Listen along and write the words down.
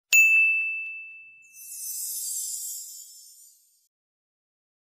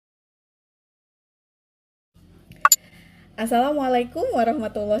Assalamualaikum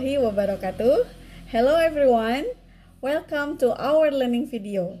warahmatullahi wabarakatuh. Hello everyone, welcome to our learning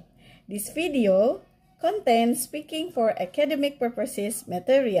video. This video contains speaking for academic purposes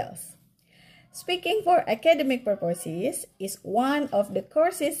materials. Speaking for academic purposes is one of the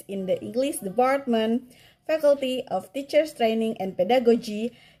courses in the English Department, Faculty of Teachers Training and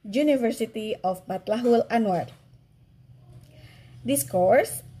Pedagogy, University of Matlahul Anwar. This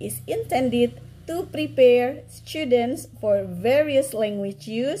course is intended to prepare students for various language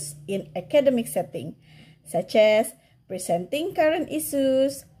use in academic setting, such as presenting current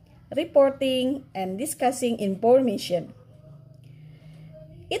issues, reporting, and discussing information.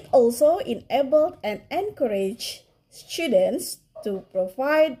 It also enabled and encouraged students to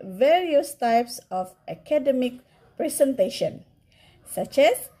provide various types of academic presentation, such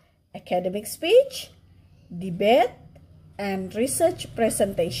as academic speech, debate, and research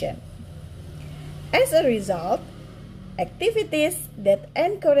presentation. As a result, activities that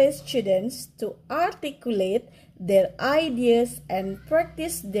encourage students to articulate their ideas and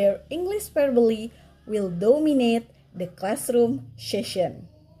practice their English verbally will dominate the classroom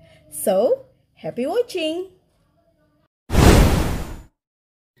session. So, happy watching!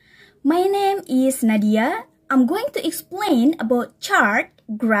 My name is Nadia. I'm going to explain about chart,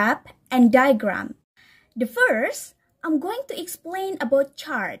 graph, and diagram. The first, I'm going to explain about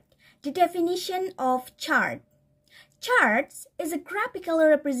chart. The definition of chart. Charts is a graphical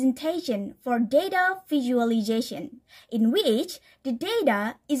representation for data visualization, in which the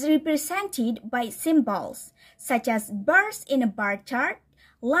data is represented by symbols, such as bars in a bar chart,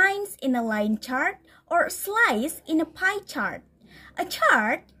 lines in a line chart, or slice in a pie chart. A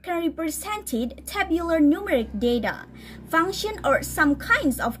chart can represent tabular numeric data, function or some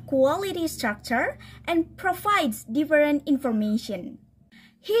kinds of quality structure, and provides different information.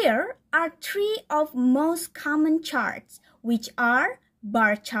 Here are three of most common charts, which are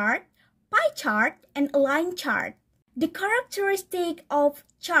bar chart, pie chart, and line chart. The characteristic of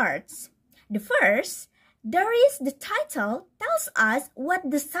charts. The first, there is the title tells us what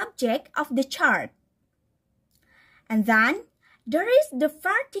the subject of the chart. And then, there is the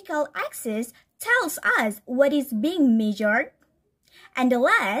vertical axis tells us what is being measured. And the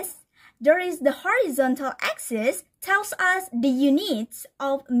last, there is the horizontal axis tells us the units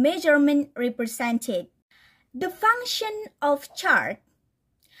of measurement represented. The function of chart.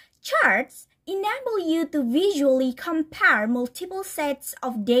 Charts enable you to visually compare multiple sets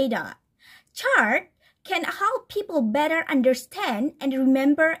of data. Chart can help people better understand and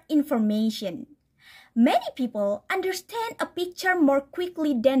remember information. Many people understand a picture more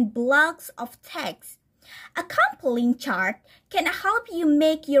quickly than blocks of text. A compelling chart can help you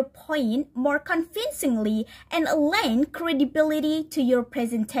make your point more convincingly and lend credibility to your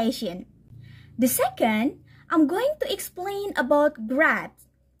presentation. The second, I'm going to explain about graph.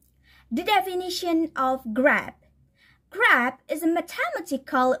 The definition of graph. Graph is a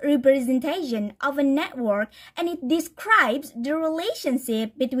mathematical representation of a network, and it describes the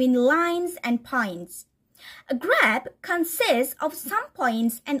relationship between lines and points. A graph consists of some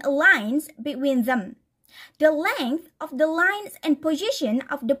points and lines between them. The length of the lines and position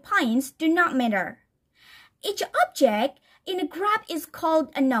of the points do not matter. Each object in a graph is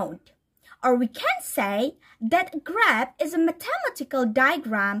called a node. Or we can say that a graph is a mathematical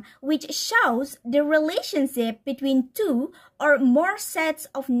diagram which shows the relationship between two or more sets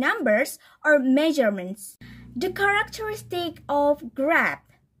of numbers or measurements. The characteristic of graph.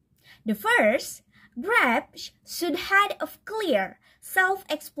 The first, graph should have a clear,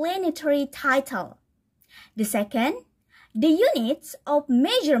 self-explanatory title. The second, the units of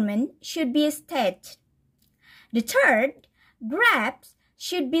measurement should be stated. The third, graphs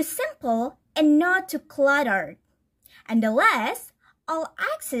should be simple and not too cluttered. And the last, all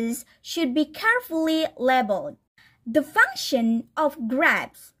axes should be carefully labeled. The function of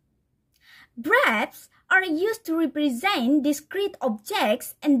graphs. Graphs are used to represent discrete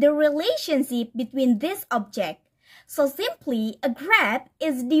objects and the relationship between these objects. So simply, a graph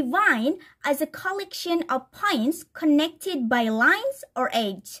is defined as a collection of points connected by lines or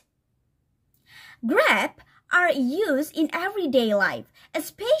edges. Graphs are used in everyday life,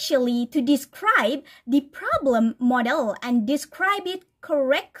 especially to describe the problem model and describe it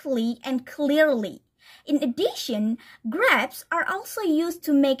correctly and clearly. In addition, graphs are also used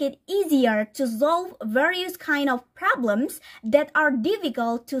to make it easier to solve various kinds of problems that are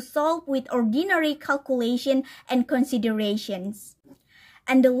difficult to solve with ordinary calculation and considerations.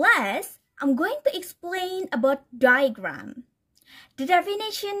 And the last, I'm going to explain about diagram. The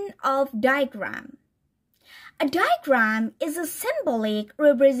definition of diagram. A diagram is a symbolic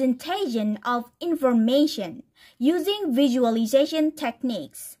representation of information using visualization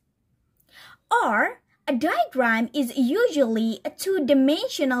techniques. Or, a diagram is usually a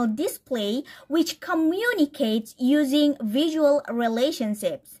two-dimensional display which communicates using visual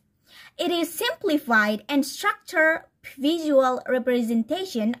relationships. It is simplified and structured visual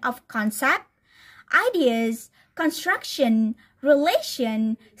representation of concept, ideas, construction,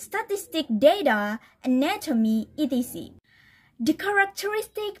 relation, statistic data, anatomy, etc. The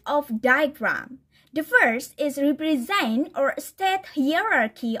characteristic of diagram. The first is represent or state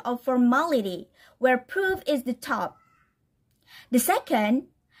hierarchy of formality, where proof is the top. The second,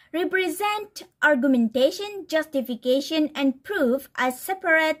 represent argumentation, justification, and proof as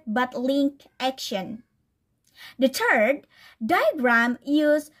separate but linked action. The third, diagram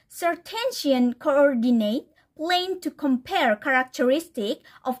use Cartesian coordinate plane to compare characteristics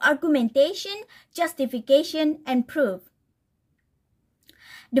of argumentation, justification, and proof.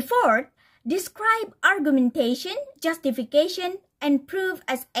 The fourth, describe argumentation, justification, and proof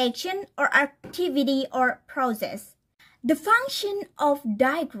as action or activity or process. The function of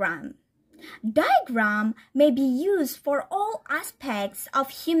diagram. Diagram may be used for all aspects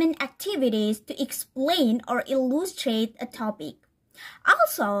of human activities to explain or illustrate a topic.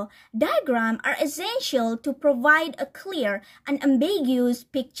 Also, diagrams are essential to provide a clear and unambiguous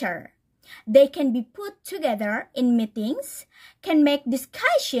picture. They can be put together in meetings, can make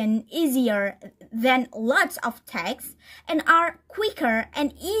discussion easier than lots of text, and are quicker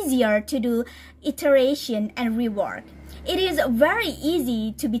and easier to do iteration and rework. It is very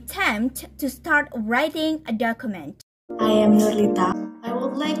easy to be tempted to start writing a document. I am Nurlita. I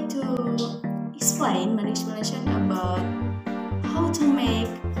would like to explain my explanation about how to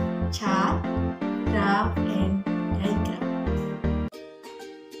make chart, graph, and diagram.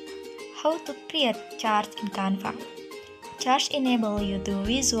 How to create charts in Canva. Charts enable you to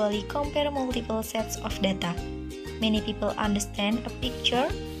visually compare multiple sets of data. Many people understand a picture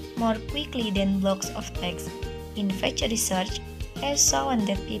more quickly than blocks of text. In fact, research has shown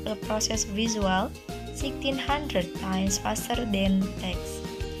that people process visual 1600 times faster than text.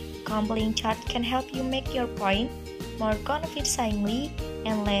 Completing chart can help you make your point more convincingly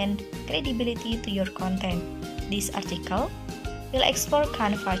and lend credibility to your content. This article will explore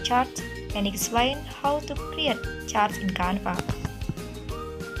Canva charts and explain how to create charts in Canva.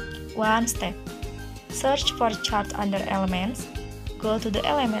 1 step. Search for charts under Elements. Go to the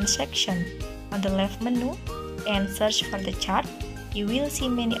Elements section on the left menu and search for the chart. You will see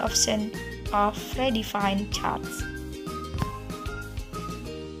many options of predefined charts.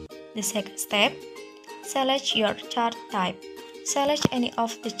 The second step. Select your chart type. Select any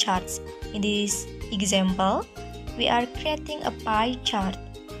of the charts. In this example, we are creating a pie chart.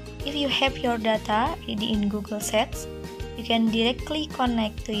 If you have your data ready in Google Sheets, you can directly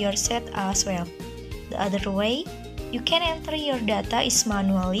connect to your sheet as well. The other way, you can enter your data is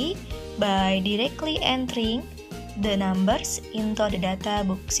manually by directly entering the numbers into the data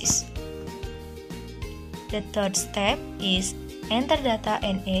boxes. The third step is enter data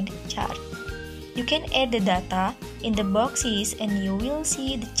and add chart. You can add the data in the boxes and you will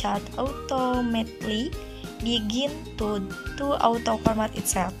see the chart automatically begin to auto-format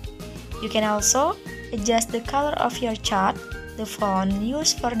itself. You can also adjust the color of your chart, the font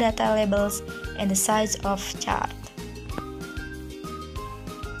used for data labels, and the size of chart.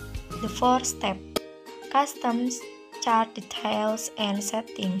 The fourth step, customs, chart details, and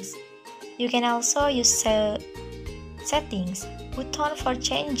settings. You can also use settings button for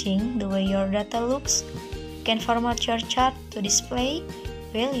changing the way your data looks. You can format your chart to display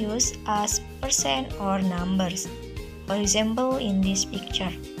values as percent or numbers. For example, in this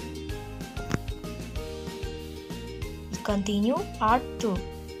picture. Continue part 2.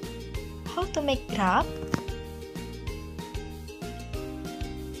 How to make graph.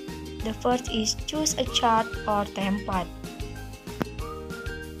 The first is choose a chart or template.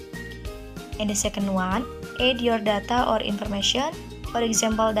 And the second one, add your data or information. For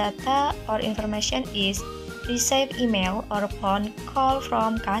example, data or information is receive email or phone call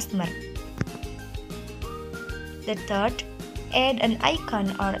from customer. The third, add an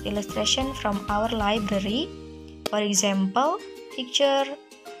icon or illustration from our library. For example, picture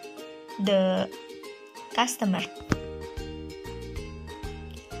the customer.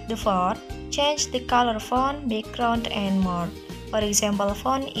 The fourth, change the color, font, background, and more. For example,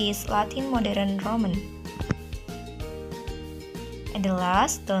 font is Latin Modern Roman. And the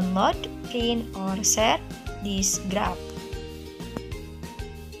last, download, print, or share this graph.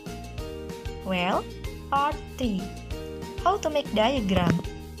 Well, part 3. How to make diagram.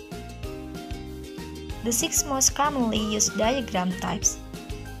 the 6 most commonly used diagram types.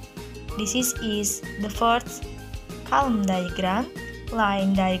 This is the first: column diagram,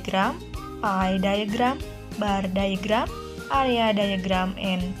 line diagram, pie diagram, bar diagram, area diagram,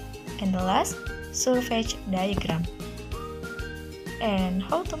 and the last, surface diagram. And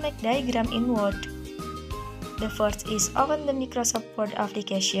how to make diagram in Word? The first is open the Microsoft Word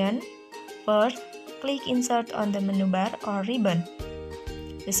application. First, click Insert on the menu bar or ribbon.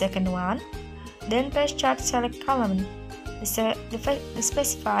 The second one, then press Chart Select Column.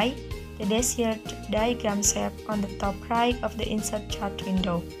 Specify the desired diagram shape on the top right of the Insert Chart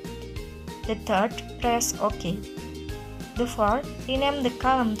window. The third, press OK. The fourth, rename the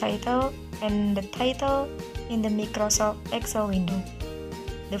column title and the title in the Microsoft Excel window.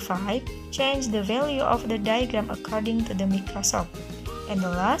 The fifth, change the value of the diagram according to the Microsoft. And the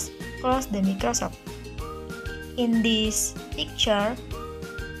last, close the Microsoft. In this picture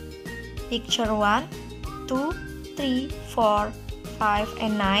 1, 2, 3, 4, 5,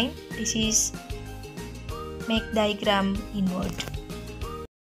 and 9, this is make diagram in Word.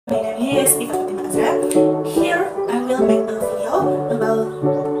 My name is Iva Fatima Azra. Here I will make a video about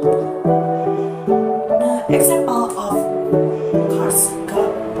the example of cards,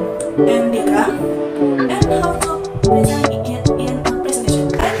 graph, and diagram, and how to present it in a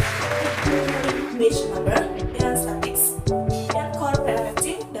presentation. And page number, and statics, and core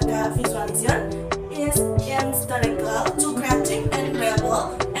preventing data visualization is integral to creating and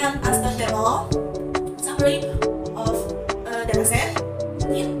reliable and understandable summary of a dataset.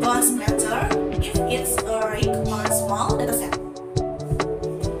 It does matter if it's a big or small dataset.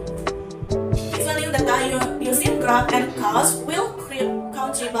 Visualizing data using graph and charts will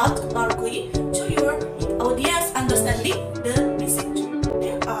contribute largely to your audience understanding the message.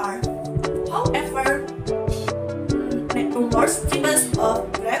 There are, however, numerous types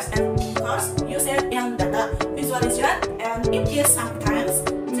of graphs and charts used in data visualization, and it is sometimes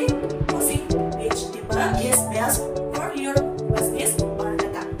tricky which type is best for your business or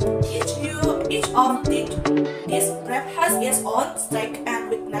data. Each of this graph has its own strength and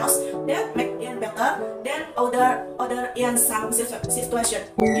weakness that make it better than other in some situations.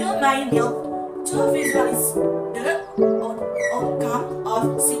 You may need to visualize the outcome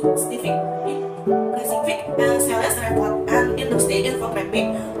of specific sales report and industry infographic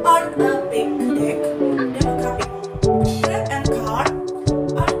or a big deck demographic. Graph and card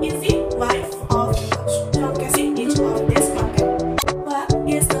are easy way of showcasing each of these content. What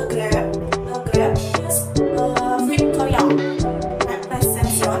is the graph? The graph is a vectorial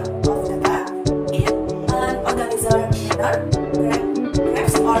representation of data in an organized manner.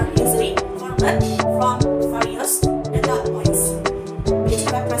 Graphs are easily formed from various data points, which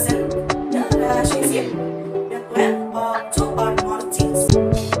represent the relationship between two or more things.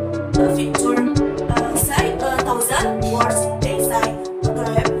 A picture, say 1,000 words, they say a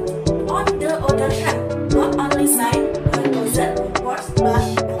graph. On the other hand, not only say 1,000 words, but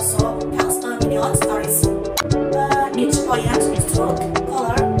also tells a million stories. Each point, stroke,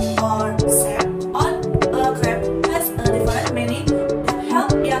 color, or shape on a graph has a different meaning that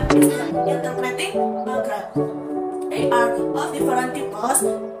help in interpreting a graph. They are of different types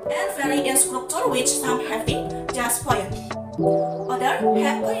and vary in structure, which some have just points. Others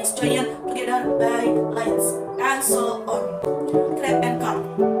have points joined together by lines, and so on. Graph and card.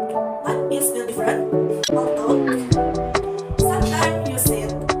 What is the difference? Although sometimes you see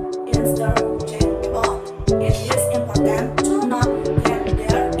it interchangeable, it is important to note that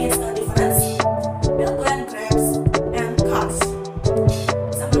there is a difference between graphs and cards.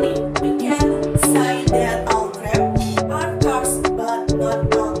 Similarly, we can say that all graphs are cards, but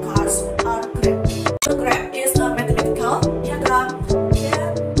not all cards are graphs. A graph is a mathematical diagram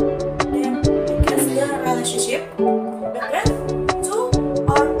that indicates the relationship between two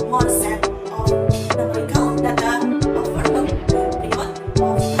or more sets of numerical data over a period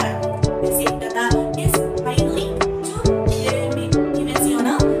of time. Basic data is mainly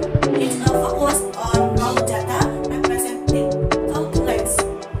two-dimensional. It's focused on raw data representing calculations.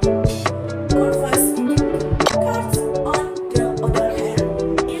 Curves. Cards, on the other hand,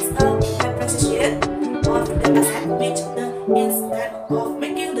 is a representation of the dataset which instead of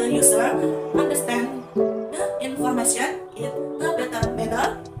making the user understand the information in a better manner,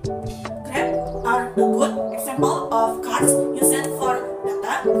 graphs are a good example of cards used for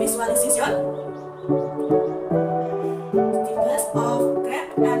data visualization. Types of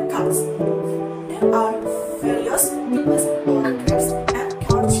graph and cards. There are various types of graphs and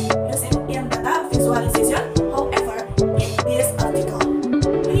cards used in data visualization. However, in this article,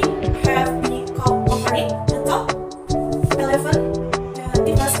 we have been covering the top 11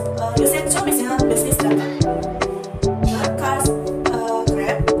 types used to measure business data.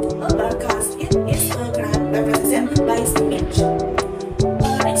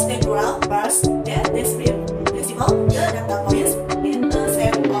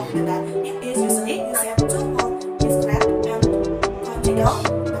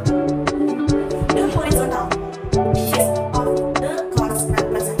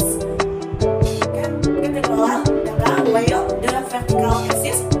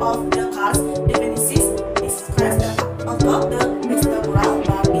 definitions of the cards. Definitions describes the although the vestibular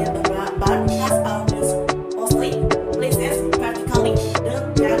bar in the bar has used mostly places vertically, the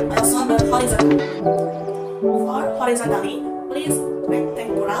can also be horizontal. For horizontally, please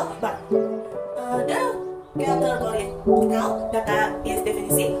rectangular bar. The categorical data is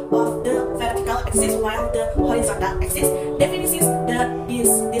definition of the vertical axis, while the horizontal axis definitions the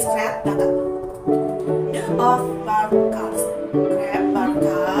discrete data. The off-bar cards, grab bar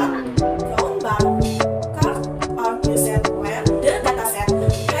card, round bar card are used where the dataset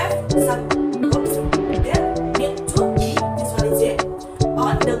have subgroups that need to be visualized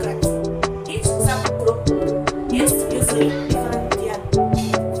on the graph. Each subgroup is usually differentiated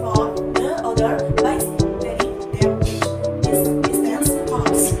from the other by stating them each distance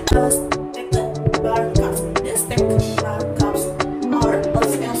columns. The stacked bar graphs. The stacked bar graphs are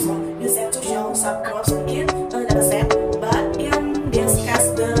also used to show subgroups in a dataset, but in this case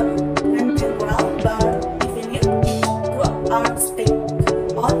the rectangular bar defined each group are stacked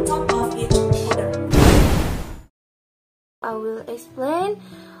on top of each other. I will explain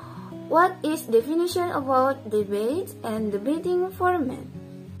what is definition about debate and debating format.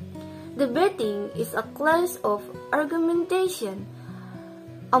 Debating is a class of argumentation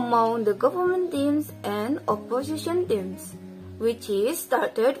among the government teams and opposition teams, which is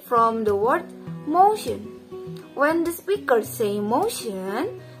started from the word motion. When the speakers say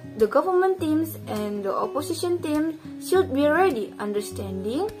motion, the government teams and the opposition teams should be ready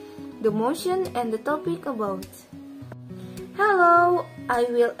understanding the motion and the topic about. Hello, I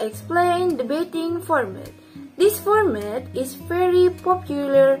will explain debating format. This format is very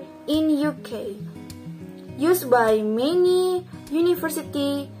popular in UK, used by many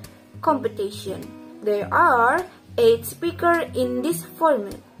university competition. There are 8 speakers in this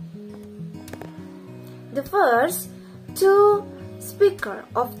format. The first 2 speakers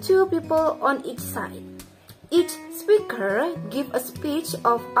of 2 people on each side. Each speaker give a speech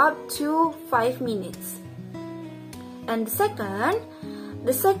of up to 5 minutes. And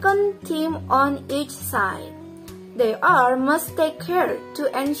the second team on each side. They must take care to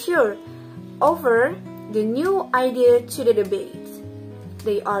ensure offer the new idea to the debate.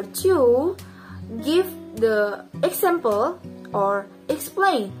 They are to give the example or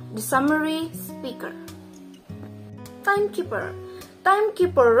explain the summary speaker. Timekeeper.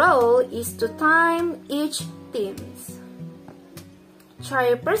 Timekeeper role is to time each teams.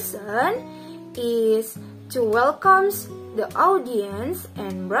 Chairperson is to welcome the audience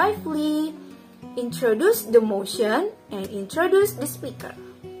and briefly introduce the motion and introduce the speaker.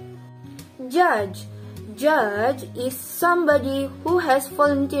 Judge. Judge is somebody who has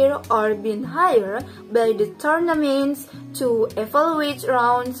volunteered or been hired by the tournaments to evaluate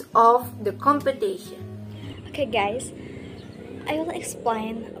rounds of the competition. Okay guys, I will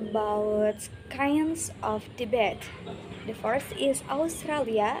explain about kinds of debate. The first is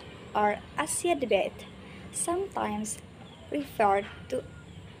Australia or Asia debate, sometimes referred to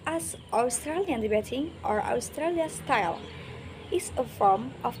as Australian debating or Australia style, is a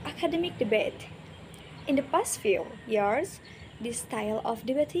form of academic debate. In the past few years, this style of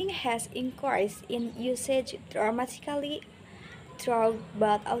debating has increased in usage dramatically throughout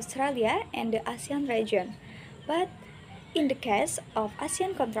both Australia and the ASEAN region. But in the case of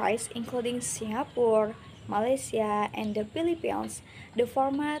ASEAN countries, including Singapore, Malaysia, and the Philippines, the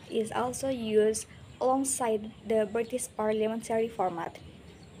format is also used alongside the British parliamentary format.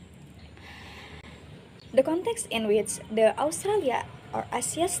 The context in which the Australia or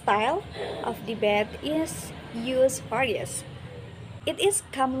Asia style of debate is used varies. It is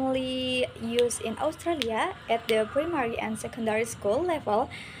commonly used in Australia at the primary and secondary school level,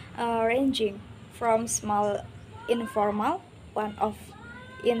 ranging from small informal one-off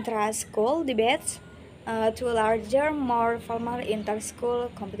intra-school debates to larger, more formal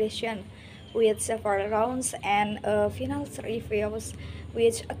inter-school competition with several rounds and final reviews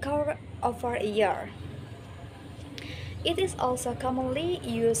which occur over a year. It is also commonly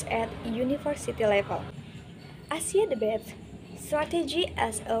used at university level. Asia debate strategy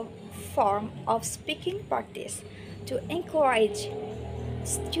as a form of speaking practice to encourage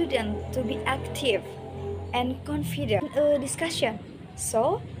students to be active and confident in a discussion,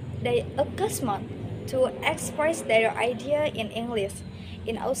 so they accustom to express their idea in English.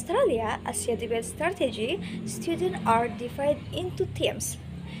 In Australia, Asia debate strategy, students are divided into teams.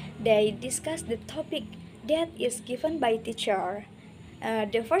 They discuss the topic that is given by teacher.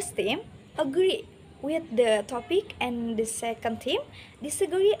 The first team agree with the topic and the second team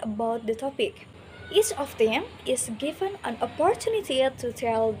disagree about the topic. Each of them is given an opportunity to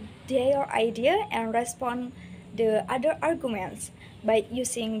tell their idea and respond the other arguments. By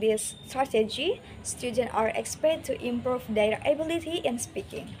using this strategy, students are expected to improve their ability in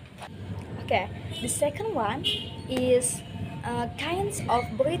speaking. Okay, the second one is kinds of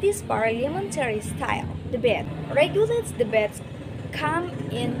British parliamentary style debate. Regulated debates come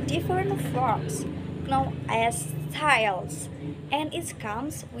in different forms, known as styles, and it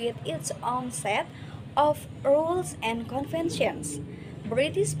comes with its own set of rules and conventions.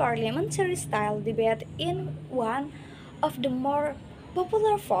 British parliamentary style debate in one of the more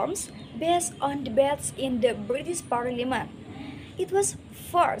popular forms based on debates in the British Parliament. It was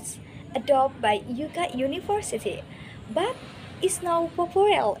first adopted by UK University, but is now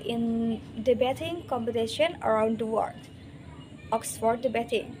popular in debating competition around the world. Oxford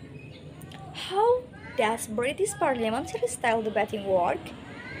debating. How does British parliamentary style debating work?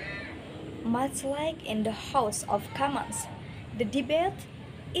 Much like in the House of Commons, the debate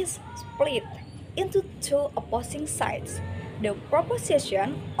is split into two opposing sides, the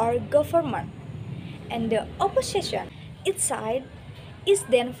proposition or government, and the opposition. Each side is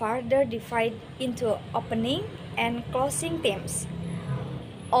then further divided into opening and closing themes.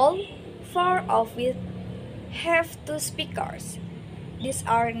 All four of which have two speakers. These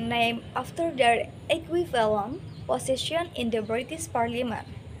are named after their equivalent position in the British Parliament.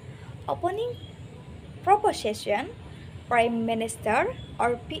 Opening proposition, Prime Minister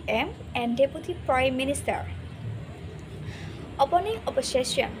or PM and Deputy Prime Minister. Opening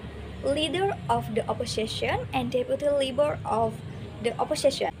opposition, Leader of the Opposition and Deputy Leader of the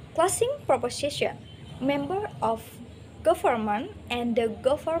Opposition. Closing proposition, Member of Government and the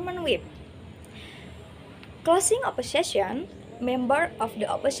Government Whip. Closing opposition, Member of the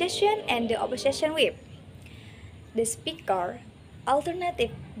Opposition and the Opposition Whip. The Speaker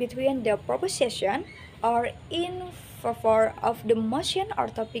alternative between the proposition or in favor of the motion or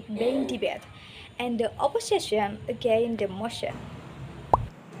topic being debated and the opposition against the motion.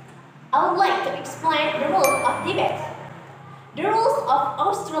 I would like to explain the rules of debate. The rules of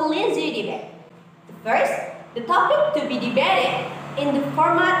Australasian debate. First, the topic to be debated in the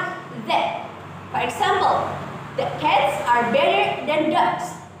format that, for example, the cats are better than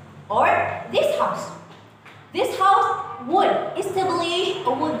dogs, or this house. This house would establish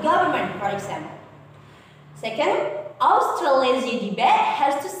a wood government, for example. Second, Australasian debate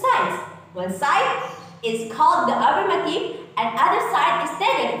has two sides. One side is called the affirmative and other side is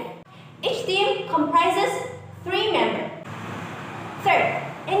negative. Each team comprises 3 members. Third,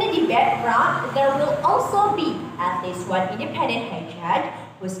 in the debate round, there will also be at least one independent head judge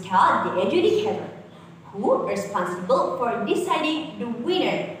who is called the adjudicator, who is responsible for deciding the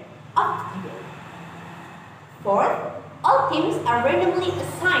winner of the debate. Fourth, all teams are randomly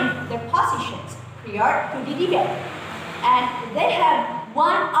assigned their positions prior to the debate, and they have 1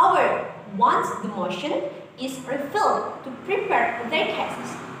 hour once the motion is refilled to prepare their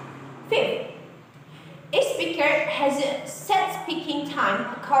cases. Fifth, each speaker has a set speaking time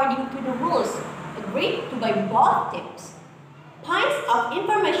according to the rules agreed to by both teams. Points of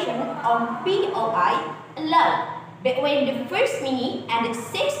information on POI allowed between the first minute and the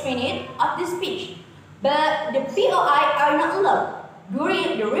 6th minute of the speech, but the POI are not allowed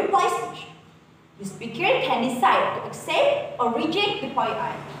during the reply speech. The speaker can decide to accept or reject the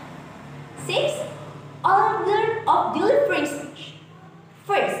POI. 6. Order of delivering speech.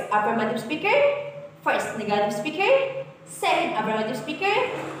 First, affirmative speaker. First, negative speaker. Second, affirmative speaker.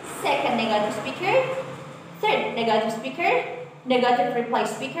 Second, negative speaker. Third, negative speaker. Negative reply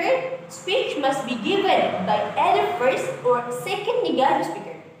speaker. Speech must be given by either first or second negative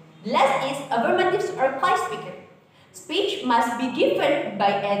speaker. Last is affirmative reply speaker. Speech must be given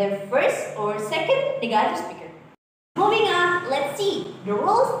by either first or second negative speaker. Moving on, let's see the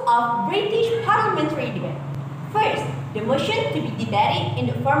rules of British parliamentary debate. First, the motion to be debated in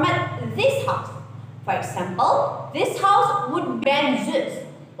the format this house. For example, this house would ban Zeus,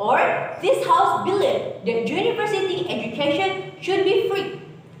 or this house believed that university education should be free.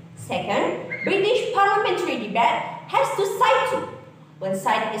 Second, British parliamentary debate has two sides too. One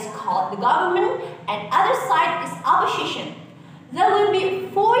side is called the government and other side is opposition. There will be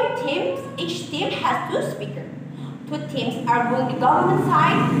 4 teams, each team has 2 speakers. 2 teams are going the government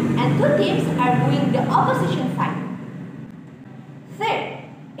side and 2 teams are going the opposition side. Third,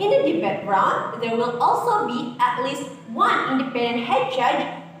 in the debate round, there will also be at least one independent head judge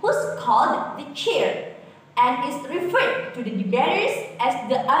who's called the chair and is referred to the debaters as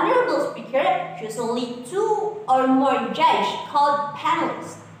the honorable speaker, usually 2 or more judges called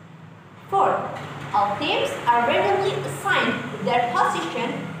panelists. Fourth, all teams are randomly assigned their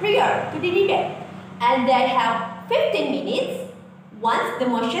position prior to the debate, and they have 15 minutes once the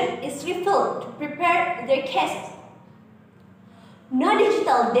motion is refilled to prepare their cases. No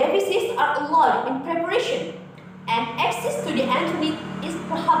digital devices are allowed in preparation, and access to the internet is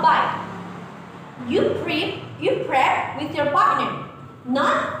prohibited. You prep with your partner,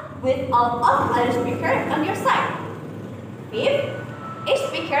 not with all of other speakers on your side. Fifth, each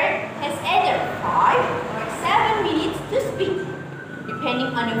speaker has either 5 or 7 minutes to speak,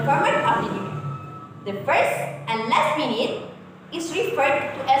 depending on the format of the debate. The first and last minute is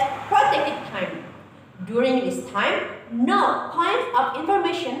referred to as protected time. During this time, no points of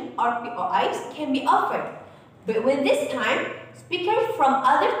information or POIs can be offered. But with this time, speakers from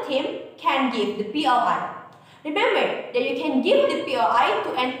other team can give the POI. Remember that you can give the POI to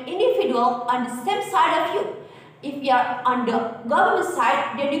an individual on the same side of you. If you are on the government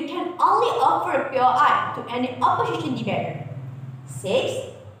side, then you can only offer a POI to any opposition debater. 6.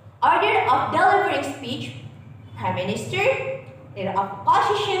 Order of delivering speech: Prime Minister, Leader of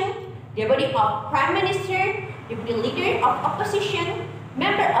Opposition, Deputy of Prime Minister, Deputy Leader of Opposition,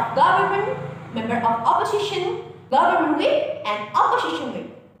 Member of Government, Member of Opposition, Government Whip, and Opposition Whip.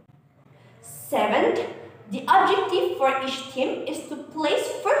 7. The objective for each team is to place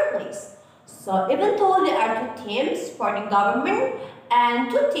first place. So even though there are 2 teams supporting government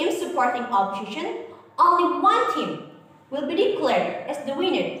and 2 teams supporting opposition, only one team will be declared as the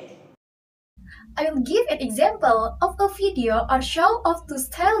winner. I will give an example of a video or show of 2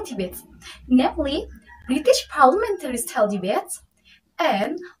 style debates, namely British parliamentary style debates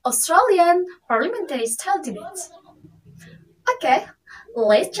and Australian parliamentary style debates. Okay,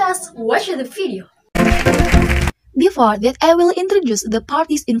 let's just watch the video. Before that, I will introduce the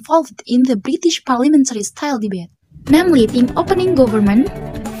parties involved in the British parliamentary style debate, namely Team Opening Government,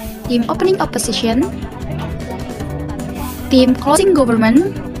 Team Opening Opposition, Team Closing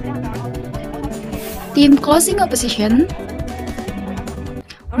Government, Team Closing Opposition,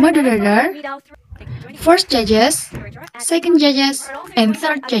 Moderator, First Judges, Second Judges, and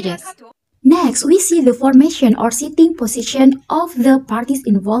Third Judges. Next, we see the formation or sitting position of the parties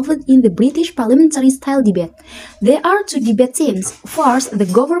involved in the British parliamentary style debate. There are 2 debate teams. First, the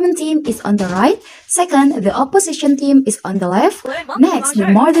government team is on the right. Second, the opposition team is on the left. Next,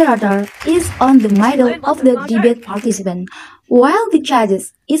 the moderator is on the middle of the debate participant, while the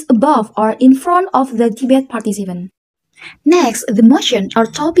judges is above or in front of the debate participant. Next, the motion or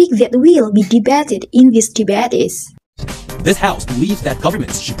topic that will be debated in this debate is: This House believes that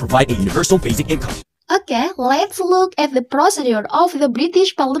governments should provide a universal basic income. Okay, let's look at the procedure of the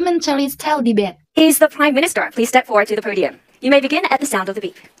British parliamentary style debate. Is the Prime Minister? Please step forward to the podium. You may begin at the sound of the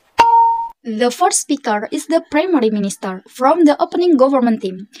beep. The first speaker is the Primary Minister from the opening government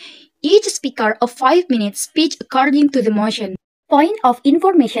team. Each speaker a 5-minute speech according to the motion. Point of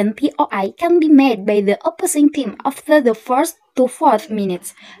information POI can be made by the opposing team after the first to 4th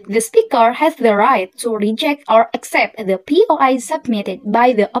minutes. The speaker has the right to reject or accept the POI submitted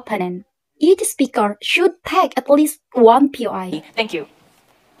by the opponent. Each speaker should take at least 1 POI. Thank you.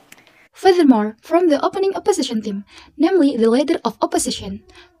 Furthermore, from the opening opposition team, namely the leader of opposition,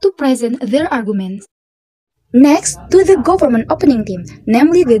 to present their arguments. Next, to the government opening team,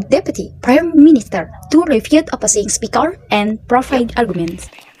 namely the Deputy Prime Minister, to refute opposing speaker and provide arguments.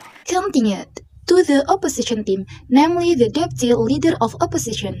 Continued, to the opposition team, namely the Deputy Leader of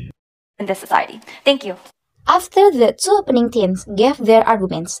Opposition. In this society. Thank you. After the 2 opening teams gave their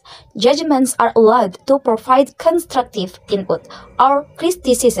arguments, judgments are allowed to provide constructive input or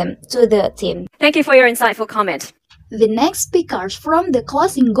criticism to the team. Thank you for your insightful comment. The next speakers from the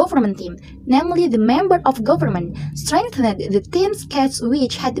closing government team, namely the member of government, strengthened the team's case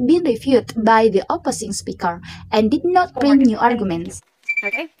which had been refuted by the opposing speaker and did not bring new arguments.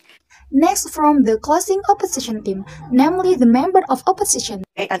 Okay. Next from the closing opposition team, namely the member of opposition.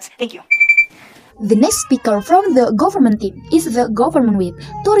 Okay, thank you. The next speaker from the government team is the government whip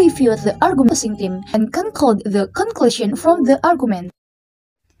to refute the opposing team and conclude the conclusion from the argument.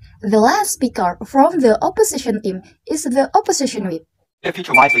 The last speaker from the opposition team is the opposition whip.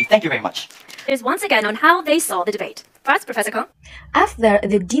 Future wisely. Thank you very much. It is once again on how they saw the debate. First, Professor Kong. After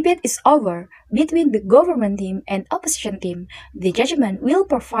the debate is over between the government team and opposition team, the judgment will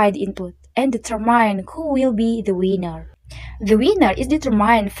provide input and determine who will be the winner. The winner is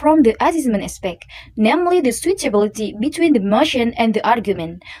determined from the assessment aspect, namely the suitability between the motion and the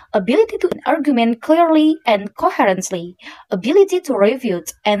argument, ability to argument clearly and coherently, ability to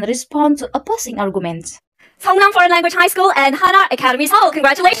refute and respond to opposing arguments. Songnam Foreign Language High School and Hana Academy Seoul,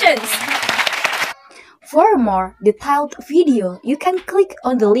 congratulations! For a more detailed video, you can click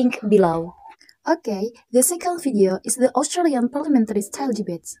on the link below. Okay, the second video is the Australian parliamentary style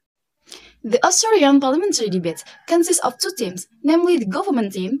debates. The Australian parliamentary debates consist of two teams, namely the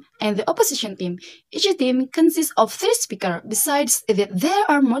government team and the opposition team. Each team consists of 3 speakers, besides that there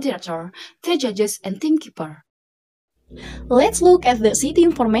are moderator, 3 judges and timekeeper. Let's look at the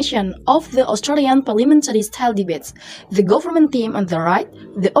seating formation of the Australian parliamentary style debates. The government team on the right,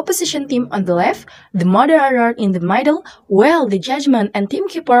 the opposition team on the left, the moderator in the middle, while the judgment and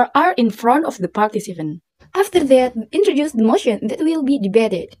timekeeper are in front of the participant. After that, introduce the motion that will be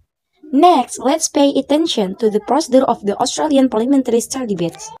debated. Next, let's pay attention to the procedure of the Australian parliamentary style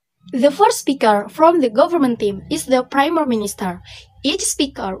debates. The first speaker from the government team is the Prime Minister. Each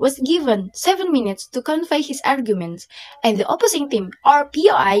speaker was given 7 minutes to convey his arguments, and the opposing team, or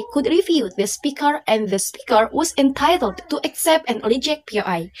POI, could refute the speaker, and the speaker was entitled to accept and reject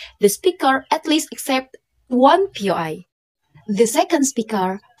POI. The speaker at least accept 1 POI. The second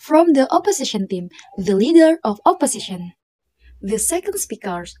speaker from the opposition team, the leader of opposition. The second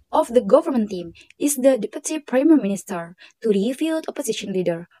speaker of the government team is the Deputy Prime Minister. To refute opposition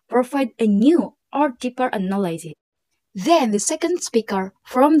leader, provide a new or deeper analysis. Then the second speaker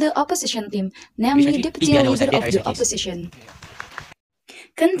from the opposition team, namely Deputy Leader of the Opposition.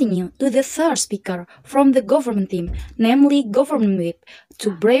 Continue to the third speaker from the government team, namely Government Whip, to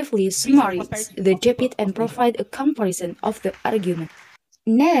briefly summarize the debate and provide a comparison of the argument.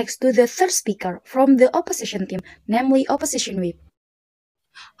 Next to the third speaker from the opposition team, namely Opposition Whip.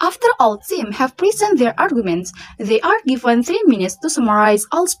 After all teams have presented their arguments, they are given 3 minutes to summarize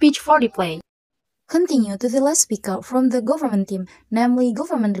all speech for replay. Continue to the last speaker from the government team, namely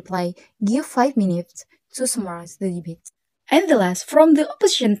Government Reply, give 5 minutes to summarize the debate. And the last from the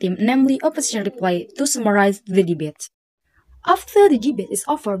opposition team, namely Opposition Reply, to summarize the debate. After the debate is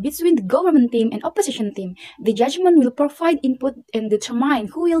over between the government team and opposition team, the judgment will provide input and determine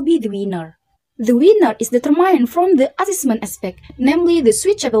who will be the winner. The winner is determined from the assessment aspect, namely the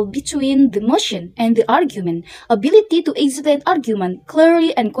switchable between the motion and the argument, ability to explain argument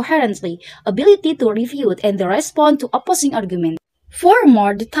clearly and coherently, ability to refute and respond to opposing argument. For a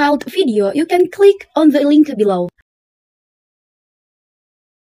more detailed video, you can click on the link below.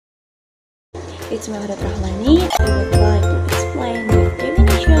 It's Mehmet Rahmani. I would like to explain the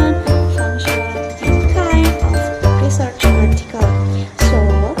definition, function, and kind of research article. So,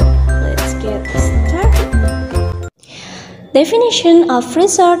 let's get started. Definition of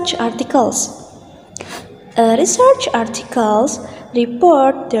research articles. Research articles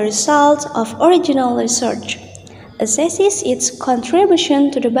report the results of original research, assesses its contribution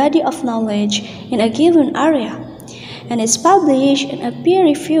to the body of knowledge in a given area, and is published in a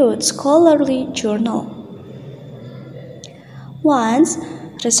peer-reviewed scholarly journal. Once,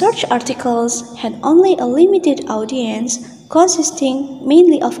 research articles had only a limited audience consisting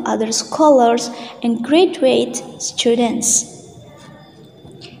mainly of other scholars and graduate students.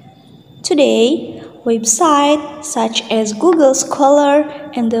 Today, websites such as Google Scholar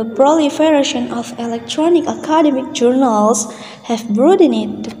and the proliferation of electronic academic journals have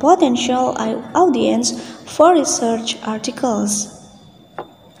broadened the potential audience for research articles.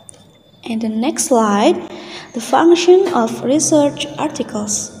 And the next slide, the function of research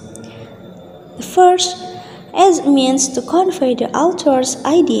articles. The first, as a means to convey the author's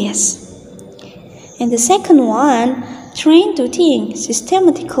ideas. And the second one, train to think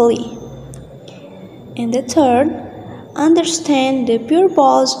systematically. And the third, understand the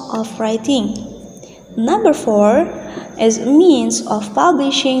purpose of writing. Number 4, as a means of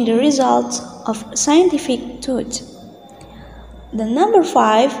publishing the results of scientific thought. The number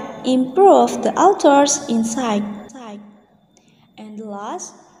 5, improve the author's insight. And the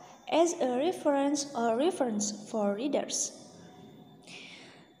last, as a reference or reference for readers.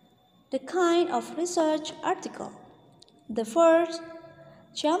 The kind of research article. The first,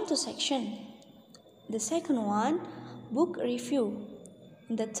 jump to section. The second one, book review.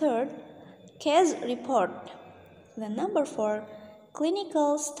 The third, case report. The number 4,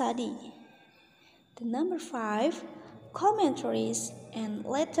 clinical study. The number 5, commentaries and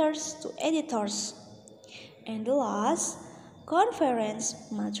letters to editors. And the last, conference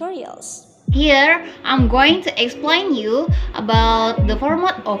materials. Here, I'm going to explain you about the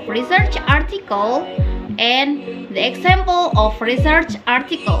format of research article and the example of research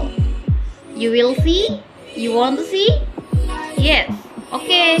article. You will see? You want to see? Yes.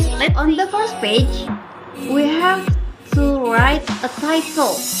 Okay, let's on the first page, we have to write a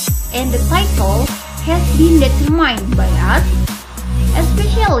title. And the title has been determined by us,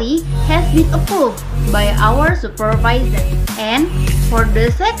 especially has been approved by our supervisor. And for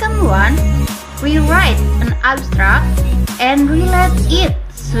the second one, we write an abstract and relate it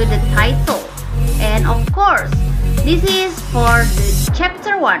to the title. And of course, this is for the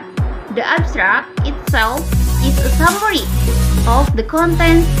chapter 1. The abstract itself is a summary of the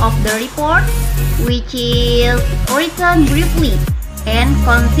contents of the report, which is written briefly and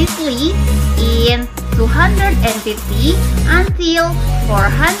concisely in 250 until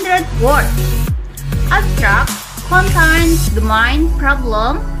 400 words. Abstract contains the main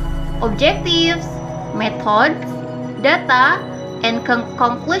problem, objectives, methods, data, and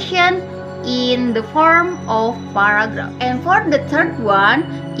conclusion in the form of paragraph. And for the third one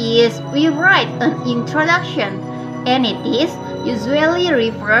is we write an introduction, and it is usually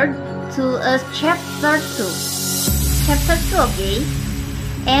referred to as chapter 2. Chapter 2, okay?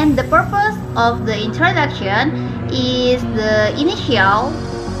 And the purpose of the introduction is the initial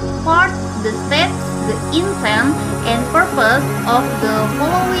part, the steps, the intent, and purpose of the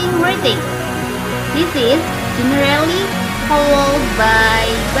following reading. This is generally followed by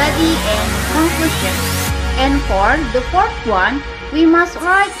body and conclusion. And for the fourth one, we must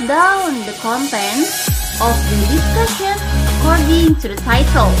write down the contents of the discussion according to the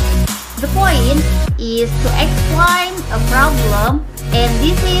title. The point is to explain a problem, and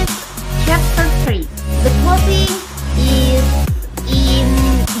this is chapter 3. The closing is in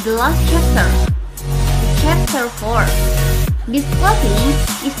the last chapter, chapter 4. This closing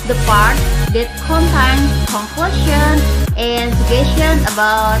is the part that contains conclusion and suggestion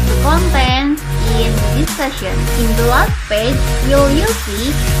about the content in the discussion. In the last page, you'll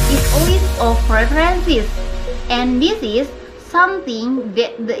see is a list of references, and this is something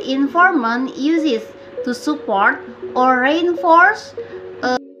that the informant uses to support or reinforce.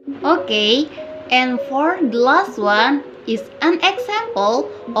 Okay, and for the last one is an example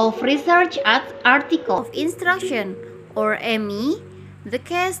of research article of instruction, or ME, the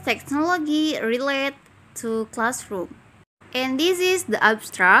case technology related to classroom. And this is the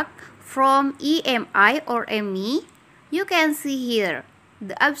abstract from EMI or ME. You can see here,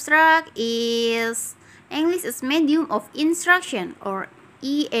 the abstract is English as Medium of Instruction, or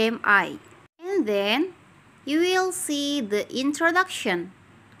EMI. And then you will see the introduction.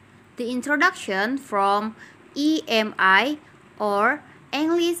 The introduction from EMI, or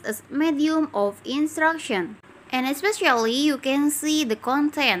English as Medium of Instruction. And especially you can see the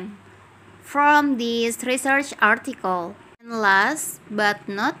content from this research article. And last but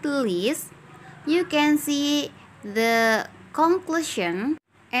not least, you can see the conclusion.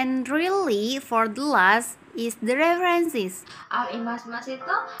 And really for the last is the references. In Mas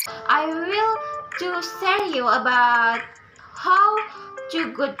Masito, I will to share you about how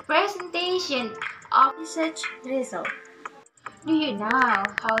to good presentation of research result. Do you know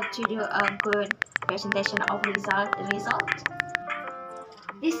how to do a good presentation of result?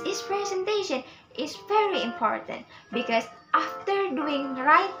 This presentation is very important because after doing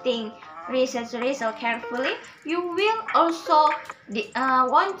writing research result carefully, you will also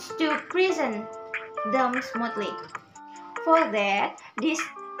want to present them smoothly. For that, this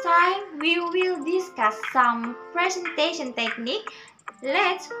time we will discuss some presentation technique.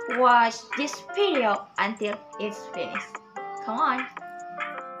 Let's watch this video until it's finished. Come on.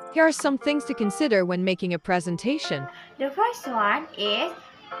 Here are some things to consider when making a presentation. The first one is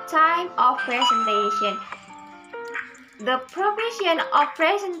time of presentation. The provision of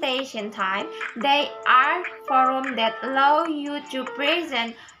presentation time, they are forums that allow you to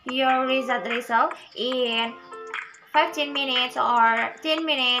present your result in 15 minutes or 10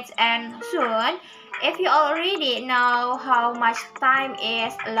 minutes, and soon, if you already know how much time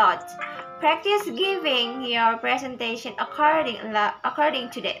is allotted, practice giving your presentation according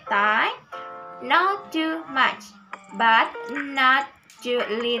to that time. Not too much, but not too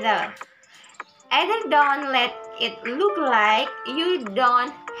little. Either don't let it look like you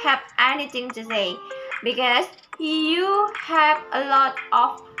don't have anything to say, because you have a lot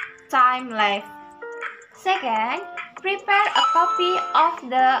of time left. Second, prepare a copy of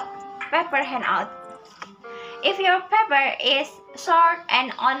the paper handout. If your paper is short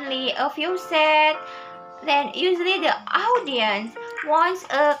and only a few sets, then usually the audience wants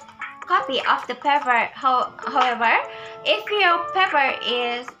a copy of the paper. However, if your paper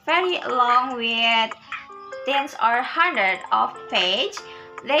is very long with tens or hundreds of pages,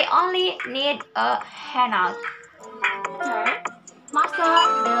 they only need a handout. Third, master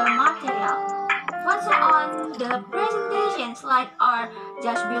the material. What's on the presentation slide are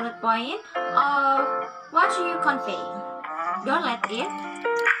just bullet points of what you convey. Don't let it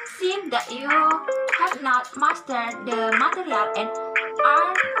seem that you have not mastered the material and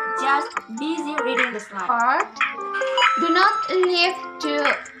are just busy reading the slide. Fourth, do not leave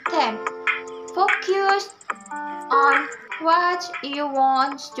to them. Focus on what you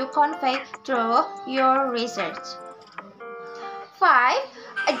want to convey through your research. 5.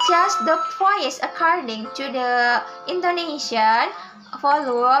 adjust the voice according to the intonation,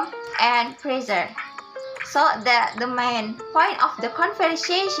 volume, and pressure, so that the main point of the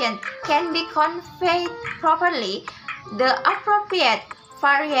conversation can be conveyed properly. The appropriate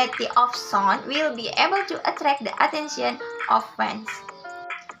variety of sound will be able to attract the attention of fans.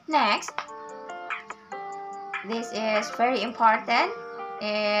 Next, this is very important,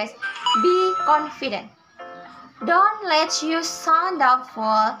 is be confident. Don't let you sound doubtful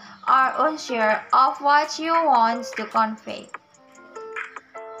or unsure of what you want to convey.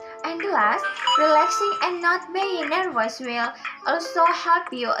 And last, relaxing and not being nervous will also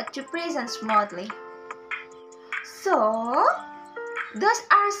help you to present smoothly. So, those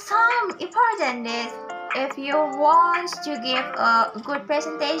are some important tips if you want to give a good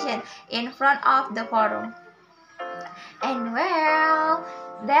presentation in front of the forum. And well,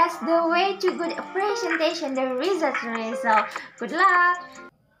 that's the way to good presentation, the result. Good luck!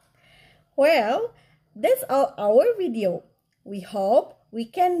 Well, that's all our video. We hope we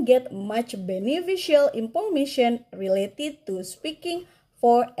can get much beneficial information related to speaking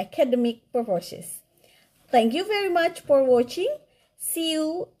for academic purposes. Thank you very much for watching. See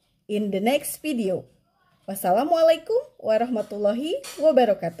you in the next video. Wassalamualaikum warahmatullahi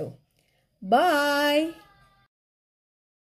wabarakatuh. Bye!